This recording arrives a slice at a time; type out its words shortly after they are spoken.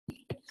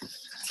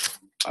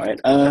All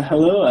right.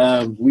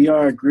 Hello. We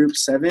are Group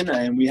 7,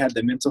 and we have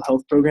the mental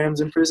health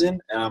programs in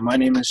prison. My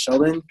name is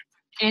Sheldon.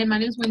 And my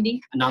name is Wendy.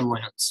 And I'm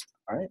Lance.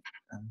 All right.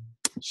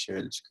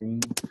 Share the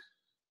screen.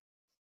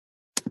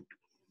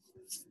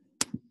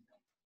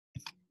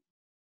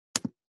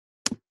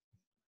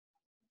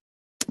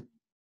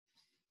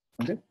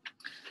 Okay.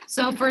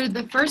 So for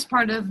the first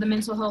part of the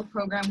mental health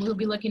program, we'll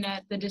be looking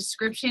at the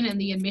description and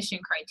the admission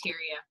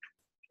criteria.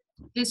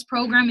 This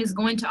program is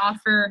going to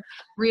offer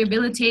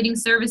rehabilitating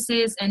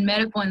services and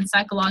medical and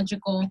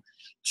psychological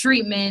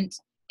treatment.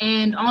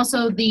 And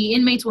also the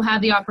inmates will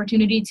have the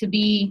opportunity to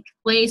be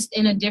placed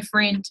in a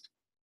different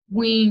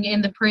wing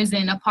in the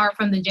prison apart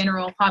from the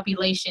general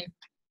population.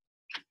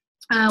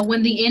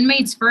 When the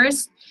inmates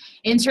first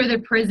enter the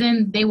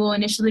prison, they will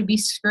initially be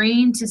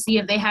screened to see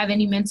if they have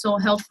any mental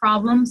health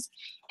problems.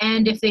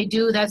 And if they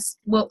do, that is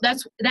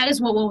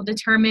what will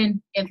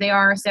determine if they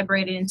are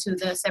separated into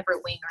the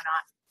separate wing or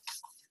not.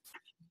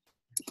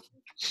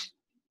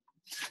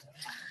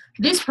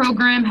 This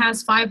program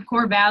has 5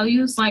 core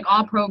values. Like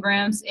all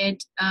programs,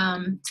 it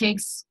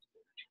takes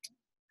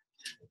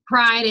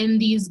pride in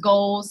these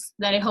goals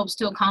that it hopes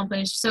to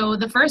accomplish. So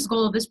the first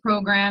goal of this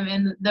program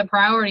and the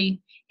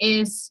priority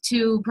is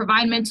to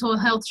provide mental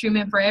health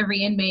treatment for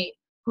every inmate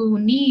who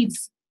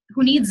needs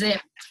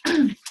it.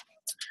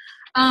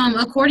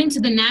 According to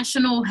the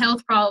National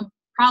Health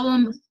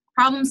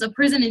Problems of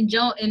Prison and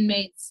Jail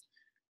Inmates,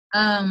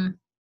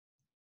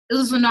 it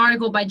was an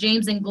article by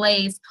James and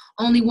Glaze.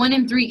 Only 1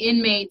 in 3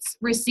 inmates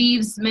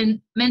receives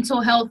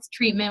mental health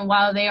treatment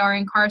while they are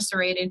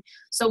incarcerated.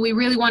 So we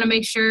really want to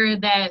make sure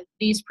that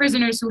these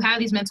prisoners who have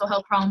these mental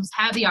health problems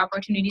have the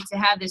opportunity to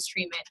have this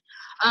treatment.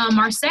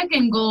 Our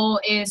second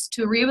goal is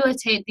to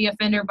rehabilitate the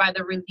offender by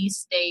the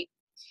release date.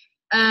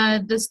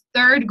 The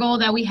third goal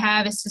that we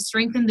have is to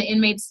strengthen the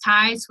inmates'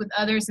 ties with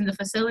others in the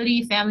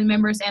facility, family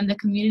members, and the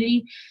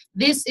community.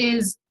 This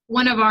is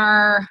one of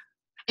our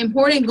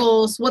important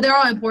goals. Well, they're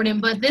all important,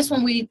 but this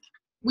one we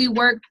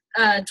work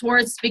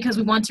towards because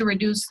we want to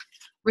reduce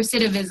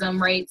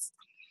recidivism rates.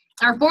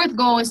 Our fourth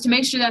goal is to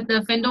make sure that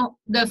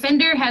the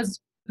offender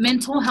has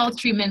mental health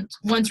treatment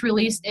once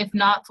released, if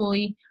not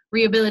fully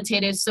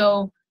rehabilitated.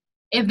 So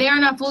if they are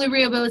not fully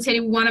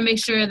rehabilitated, we want to make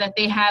sure that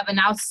they have an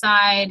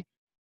outside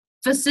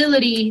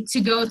facility to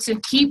go to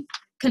keep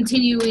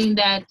continuing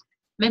that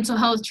mental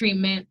health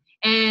treatment.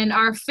 And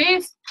our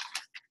fifth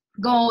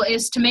goal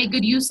is to make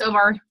good use of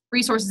our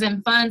resources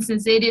and funds,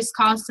 since it is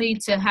costly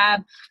to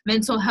have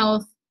mental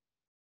health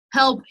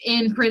help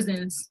in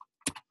prisons.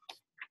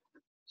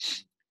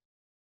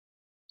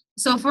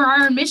 So for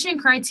our admission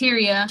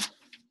criteria,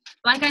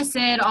 like I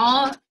said,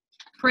 all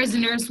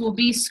prisoners will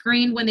be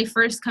screened when they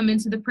first come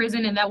into the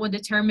prison, and that will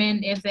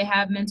determine if they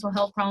have mental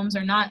health problems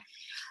or not.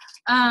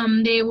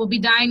 They will be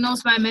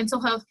diagnosed by a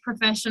mental health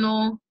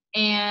professional,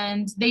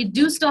 and they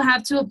do still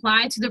have to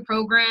apply to the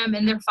program,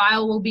 and their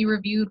file will be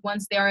reviewed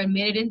once they are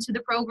admitted into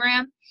the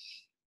program.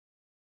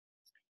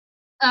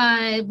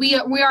 We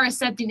are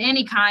accepting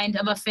any kind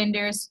of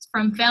offenders,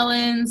 from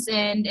felons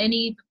and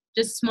any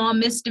just small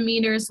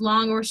misdemeanors,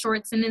 long or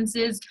short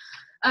sentences.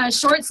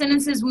 Short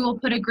sentences we will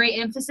put a great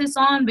emphasis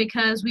on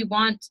because we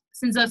want,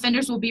 since the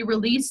offenders will be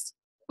released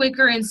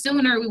quicker and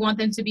sooner, we want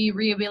them to be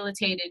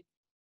rehabilitated.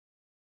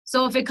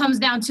 So if it comes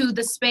down to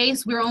the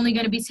space, we're only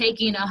going to be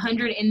taking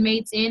 100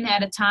 inmates in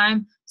at a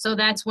time. So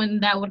that's when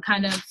that would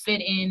kind of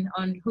fit in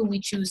on who we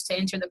choose to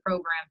enter the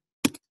program.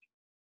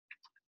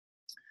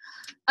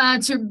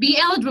 To be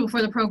eligible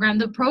for the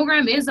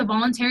program is a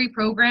voluntary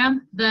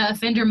program. The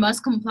offender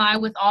must comply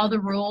with all the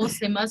rules.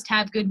 They must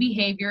have good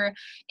behavior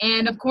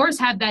and, of course,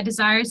 have that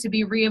desire to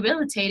be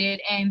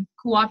rehabilitated and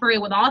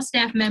cooperate with all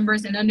staff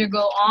members and undergo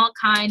all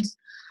kinds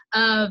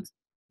of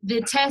the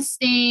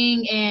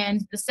testing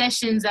and the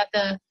sessions that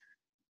the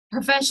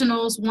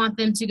professionals want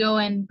them to go,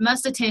 and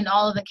must attend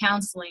all of the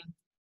counseling.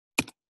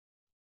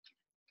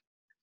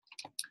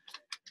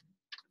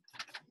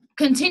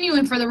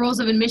 Continuing for the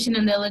rules of admission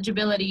and the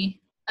eligibility.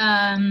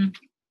 Of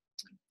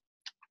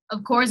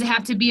course, they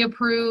have to be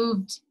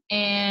approved,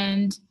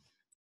 and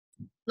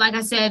like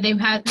I said, they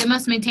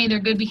must maintain their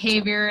good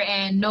behavior,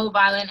 and no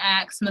violent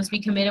acts must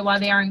be committed while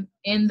they are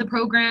in the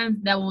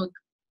program that will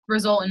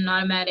result in an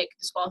automatic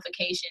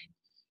disqualification.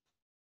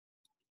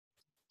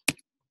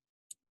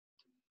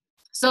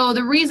 So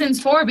the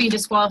reasons for being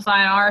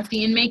disqualified are if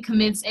the inmate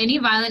commits any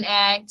violent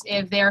act,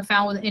 if they are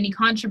found with any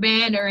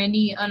contraband or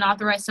any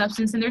unauthorized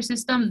substance in their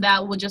system,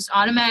 that will just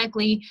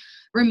automatically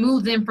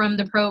remove them from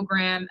the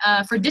program.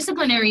 For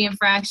disciplinary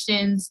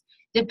infractions,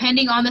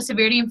 depending on the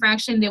severity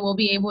infraction, they will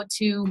be able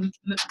to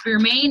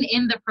remain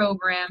in the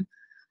program,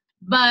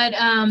 but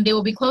they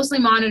will be closely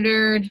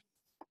monitored,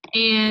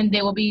 and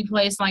they will be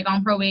placed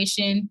on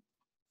probation,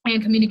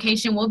 and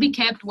communication will be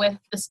kept with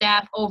the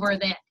staff over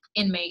the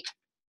inmate.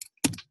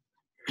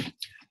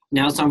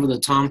 Now it's time for the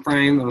time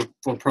frame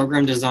for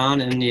program design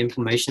and the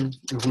implementation.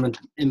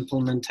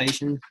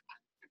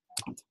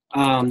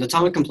 The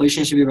time of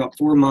completion should be about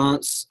 4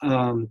 months.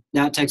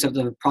 That takes up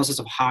the process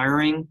of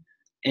hiring,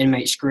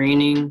 inmate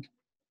screening,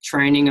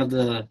 training of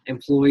the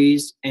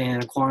employees,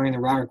 and acquiring the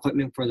right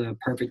equipment for the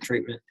perfect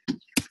treatment.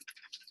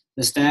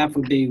 The staff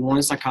would be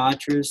 1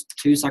 psychiatrist,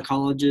 2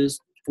 psychologists,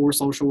 4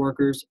 social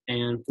workers,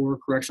 and 4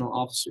 correctional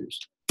officers.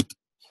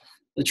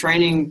 The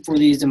training for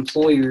these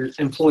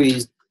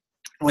employees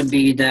would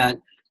be that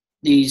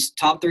these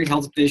top 3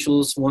 health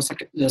officials,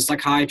 the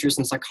psychiatrists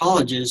and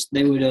psychologists,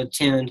 they would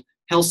attend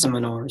health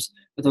seminars.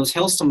 With those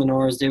health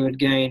seminars, they would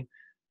gain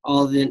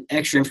all the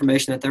extra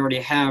information that they already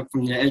have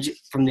from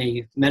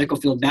the medical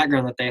field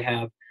background that they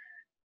have.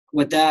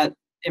 With that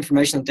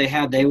information that they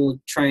have, they will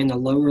train the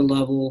lower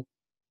level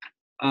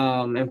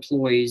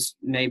employees,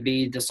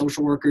 maybe the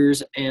social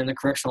workers and the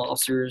correctional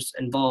officers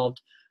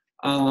involved.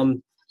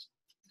 On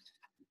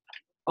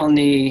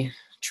the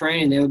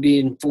training, they would be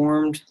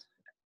inform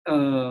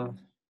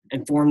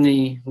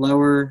the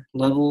lower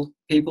level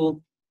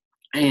people,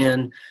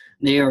 and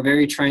they are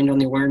very trained on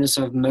the awareness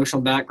of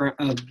emotional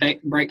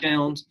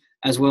breakdowns,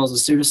 as well as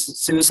the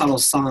suicidal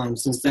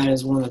signs, since that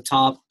is one of the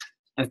top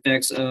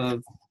effects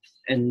of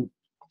and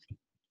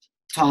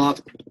top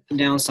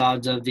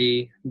downsides of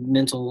the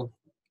mental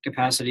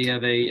capacity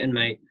of a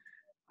inmate.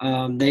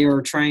 They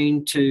are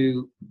trained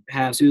to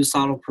have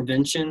suicidal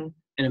prevention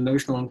and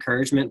emotional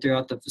encouragement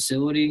throughout the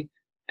facility,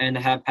 and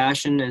to have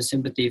passion and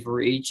sympathy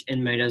for each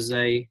inmate as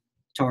they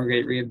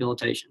target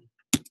rehabilitation.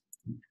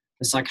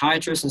 The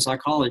psychiatrists and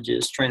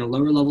psychologists train the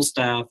lower level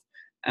staff,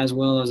 as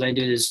well as they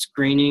do the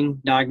screening,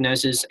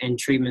 diagnosis, and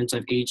treatments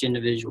of each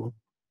individual.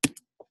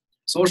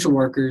 Social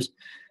workers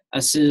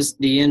assist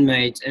the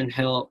inmates and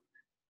help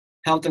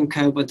them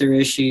cope with their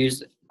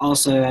issues.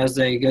 Also, as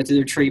they go through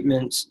their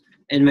treatments,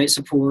 inmate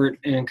support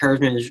and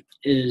encouragement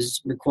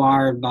is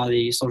required by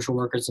the social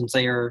workers, since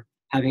they are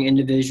having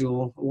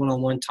individual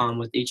one-on-one time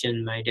with each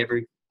inmate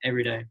every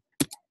day.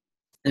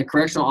 The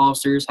correctional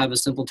officers have a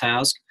simple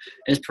task: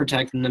 is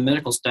protecting the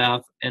medical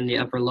staff and the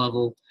upper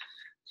level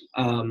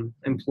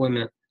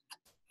employment.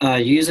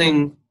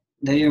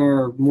 They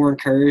are more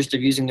encouraged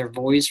of using their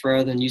voice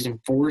rather than using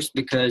force,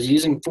 because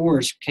using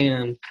force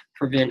can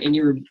prevent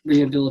any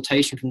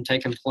rehabilitation from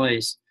taking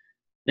place.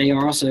 They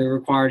are also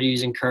required to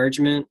use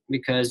encouragement,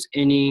 because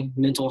any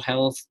mental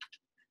health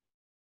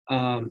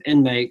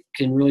inmate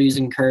can really use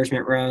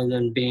encouragement rather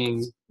than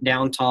being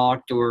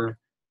down-talked or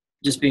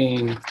just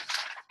being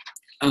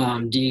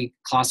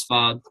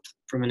declassified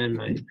from an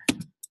inmate.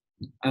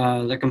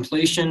 The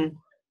completion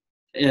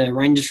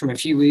ranges from a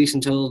few weeks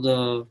until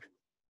the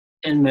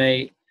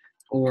inmate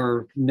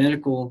or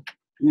mental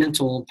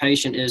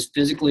patient is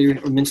physically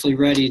or mentally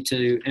ready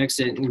to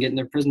exit and get in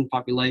their prison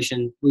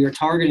population. We are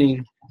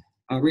targeting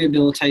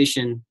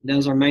rehabilitation. That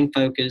is our main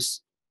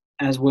focus,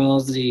 as well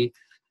as to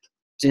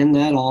end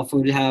that off,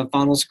 we would have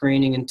final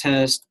screening and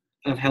test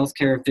of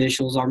healthcare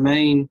officials. Our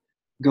main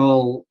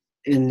goal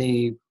in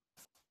these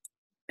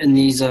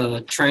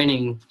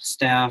train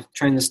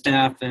the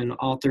staff and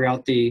all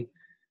throughout the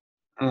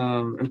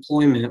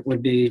employment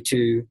would be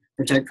to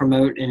protect,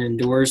 promote, and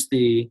endorse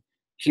the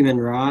human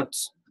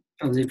rights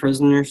of the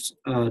prisoners,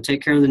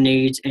 take care of the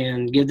needs,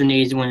 and give the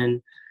needs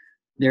when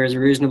there is a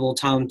reasonable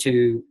time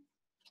to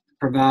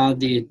provide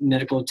the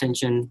medical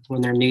attention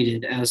when they're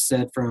needed, as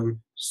said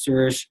from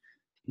Suresh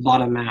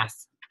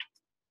Bhattamath.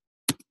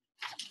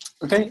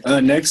 Okay,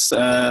 the next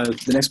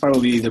part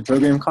will be the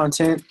program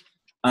content.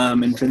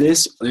 And for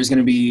this, there's going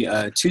to be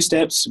 2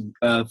 steps,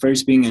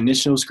 first being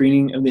initial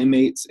screening of the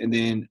inmates, and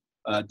then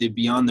the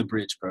Beyond the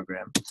Bridge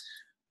program.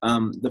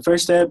 The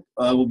first step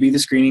will be the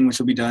screening, which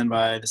will be done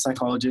by the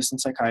psychologists and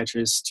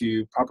psychiatrists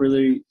to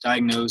properly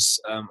diagnose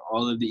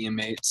all of the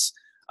inmates,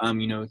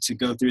 to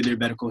go through their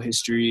medical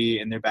history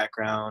and their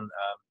background,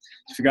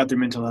 to figure out their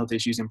mental health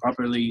issues and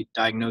properly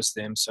diagnose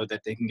them so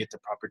that they can get the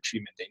proper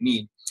treatment they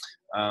need.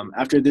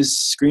 After this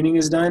screening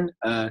is done,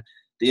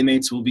 the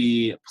inmates will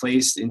be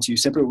placed into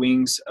separate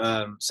wings,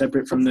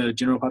 separate from the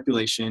general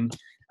population.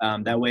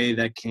 That way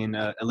that can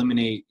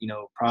eliminate,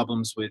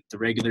 problems with the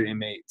regular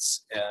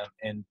inmates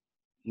and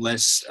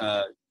less,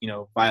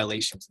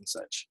 violations and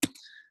such.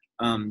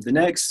 The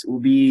next will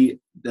be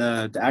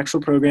the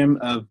actual program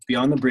of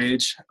Beyond the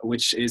Bridge,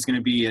 which is going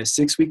to be a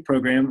 6-week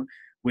program,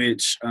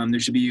 which there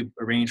should be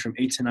a range from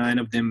 8 to 9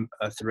 of them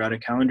throughout a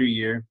calendar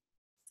year.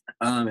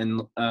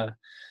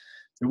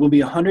 There will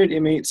be 100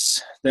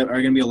 inmates that are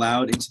going to be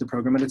allowed into the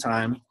program at a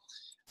time.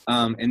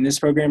 And this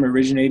program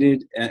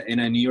originated in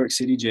a New York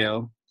City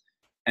jail.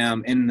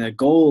 And the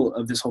goal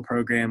of this whole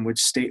program,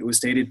 which was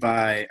stated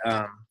by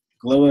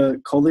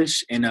Gloa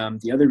Kolish and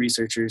the other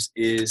researchers,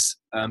 is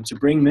to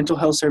bring mental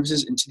health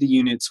services into the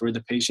units where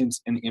the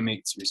patients and the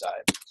inmates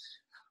reside.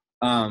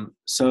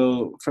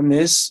 So from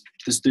there's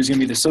going to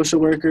be the social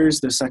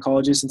workers, the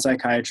psychologists and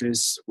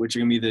psychiatrists, which are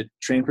going to be the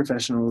trained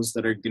professionals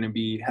that are going to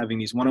be having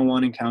these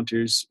one-on-one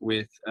encounters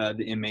with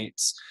the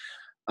inmates.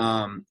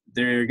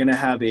 They're going to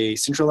have a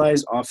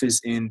centralized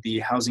office in the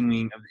housing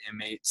wing of the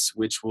inmates,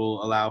 which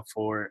will allow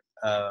for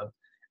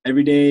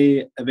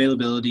everyday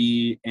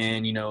availability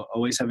and,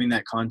 always having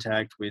that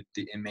contact with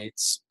the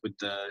inmates, with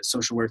the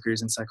social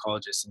workers and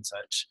psychologists and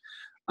such.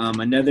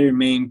 Another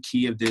main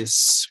key of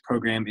this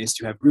program is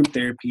to have group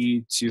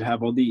therapy, to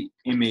have all the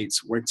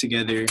inmates work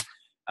together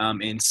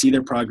and see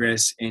their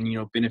progress and,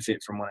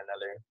 benefit from one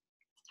another.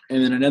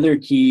 And then another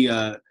key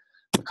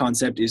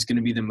concept is going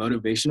to be the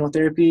motivational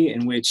therapy,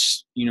 in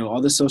which,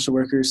 all the social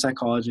workers,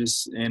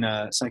 psychologists, and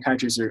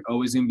psychiatrists are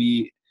always going to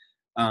be,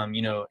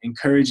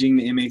 encouraging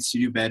the inmates to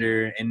do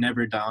better and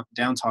never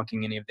down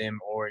talking any of them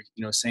or,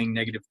 saying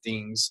negative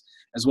things,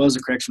 as well as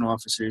the correctional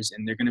officers.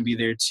 And they're going to be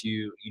there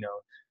to,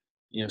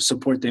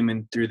 support them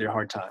and through their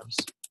hard times.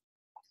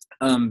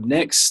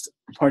 Next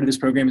part of this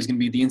program is going to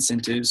be the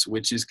incentives,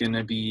 which is going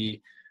to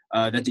be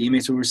that the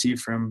inmates will receive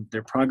from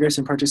their progress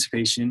and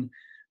participation,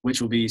 which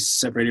will be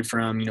separated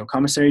from,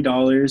 commissary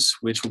dollars,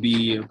 which will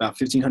be about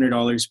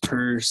 $1,500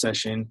 per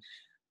session.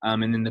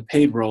 And then the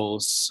paid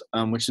roles,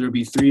 which there will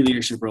be 3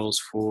 leadership roles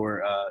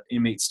for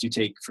inmates to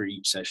take for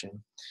each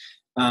session.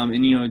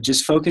 And,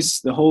 just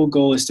the whole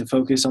goal is to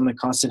focus on the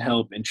constant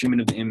help and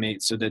treatment of the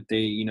inmates so that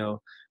they,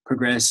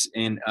 progress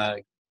and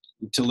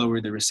to lower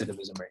the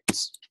recidivism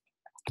rates.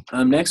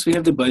 Next, we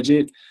have the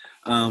budget,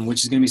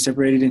 which is going to be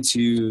separated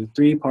into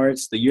 3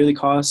 parts: the yearly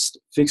cost,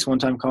 fixed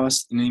one-time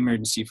cost, and the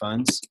emergency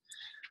funds.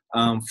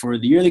 For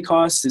the yearly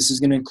cost, this is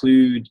going to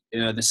include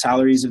the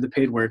salaries of the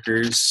paid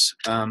workers.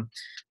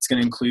 It's going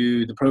to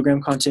include the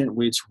program content,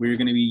 which we're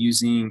going to be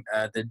using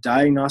the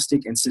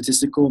Diagnostic and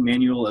Statistical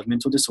Manual of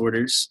Mental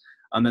Disorders.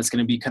 That's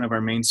going to be kind of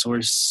our main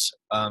source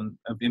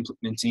of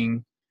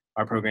implementing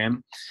our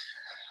program.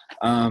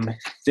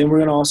 Then we're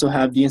going to also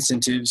have the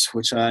incentives,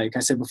 which, like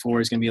I said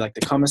before, is going to be like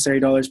the commissary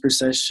dollars per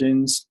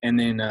sessions. And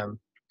then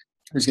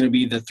there's going to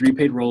be the 3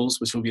 paid roles,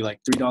 which will be like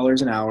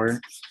 $3 an hour.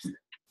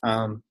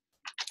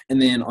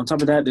 And then on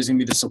top of that, there's going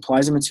to be the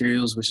supplies and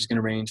materials, which is going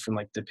to range from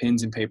like the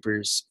pens and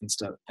papers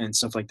and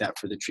stuff like that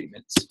for the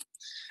treatments.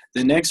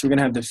 Then next, we're going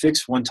to have the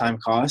fixed one-time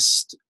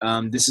cost.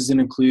 This is going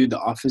to include the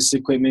office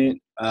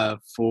equipment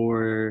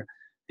for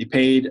the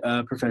paid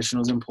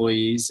professionals,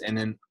 employees, and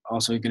then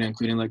also going to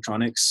include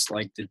electronics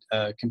like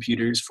the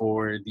computers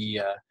for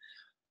the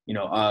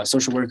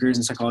social workers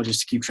and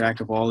psychologists to keep track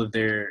of all of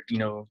their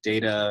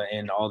data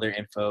and all their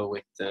info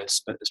with the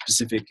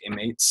specific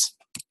inmates.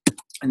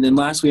 And then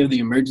last, we have the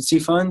emergency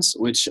funds,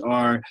 which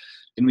are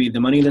going to be the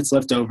money that's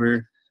left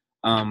over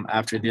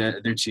after the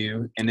other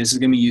 2. And this is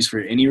going to be used for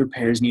any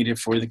repairs needed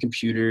for the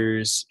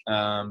computers,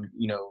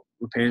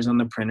 repairs on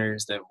the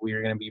printers that we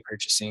are going to be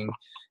purchasing.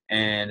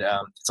 And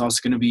it's also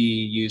going to be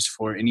used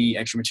for any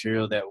extra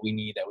material that we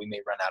need that we may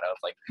run out of,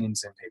 like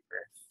pens and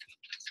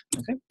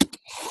paper.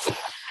 Okay.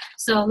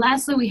 So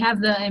lastly, we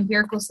have the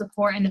empirical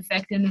support and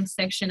effectiveness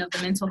section of the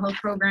mental health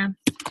program.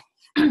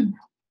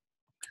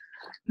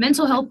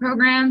 Mental health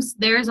programs,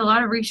 there's a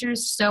lot of research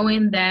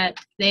showing that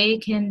they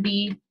can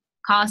be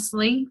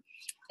costly,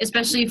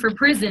 especially for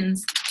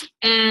prisons.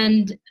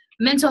 And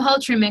mental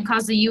health treatment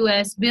costs the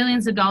U.S.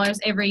 billions of dollars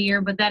every year,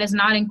 but that is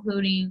not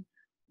including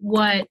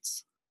what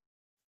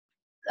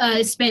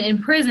is spent in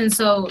prison.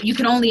 So you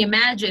can only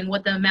imagine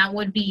what the amount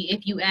would be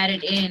if you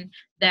added in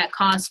that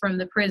cost from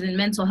the prison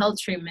mental health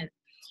treatment.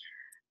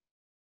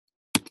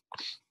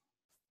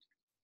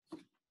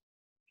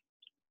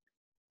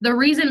 The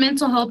reason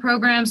mental health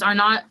programs are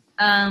not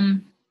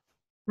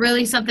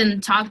really something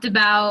talked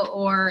about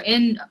or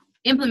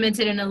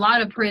implemented in a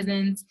lot of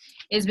prisons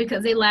is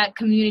because they lack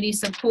community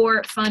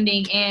support,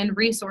 funding, and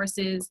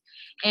resources.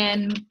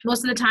 And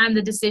most of the time,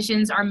 the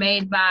decisions are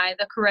made by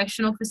the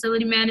correctional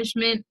facility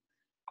management.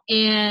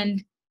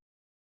 And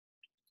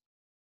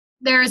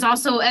there is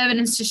also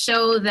evidence to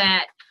show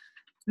that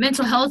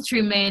mental health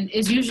treatment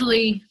is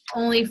usually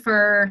only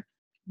for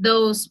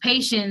those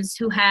patients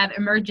who have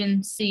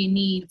emergency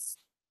needs.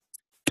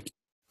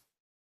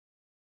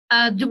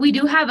 We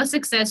do have a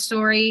success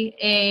story,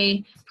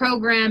 a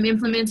program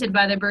implemented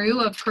by the Bureau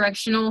of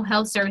Correctional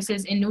Health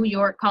Services in New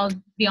York called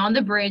Beyond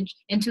the Bridge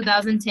in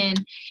 2010,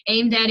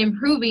 aimed at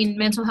improving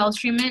mental health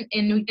treatment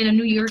in a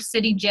New York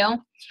City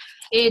jail.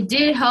 It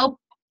did help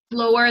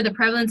lower the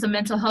prevalence of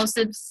mental health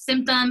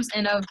symptoms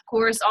and, of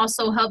course,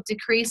 also help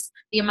decrease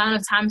the amount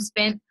of time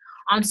spent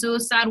on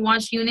suicide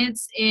watch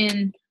units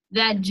in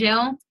that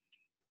jail.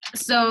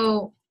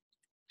 So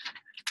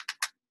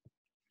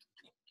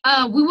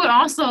we would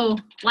also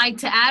like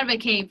to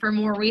advocate for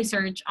more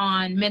research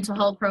on mental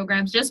health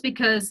programs just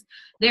because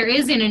there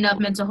isn't enough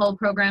mental health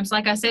programs.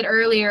 Like I said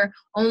earlier,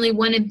 only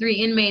 1 in 3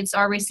 inmates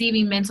are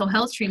receiving mental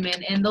health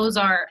treatment, and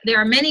there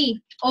are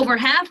many, over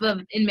half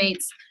of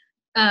inmates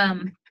are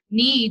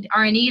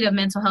in need of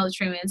mental health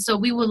treatment. So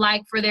we would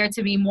like for there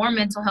to be more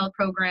mental health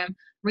program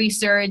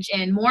research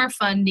and more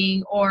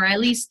funding, or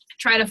at least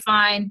try to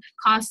find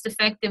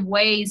cost-effective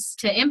ways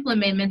to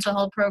implement mental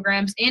health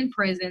programs in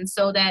prison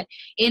so that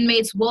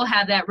inmates will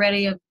have that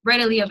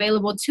readily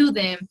available to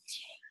them.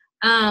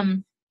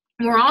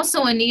 We're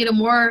also in need of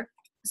more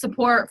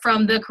support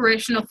from the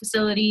correctional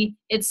facility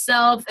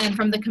itself and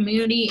from the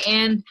community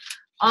and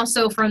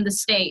also from the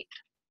state.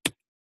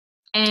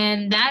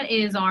 And that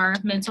is our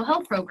mental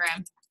health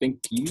program. Thank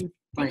you.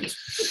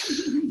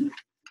 Thanks.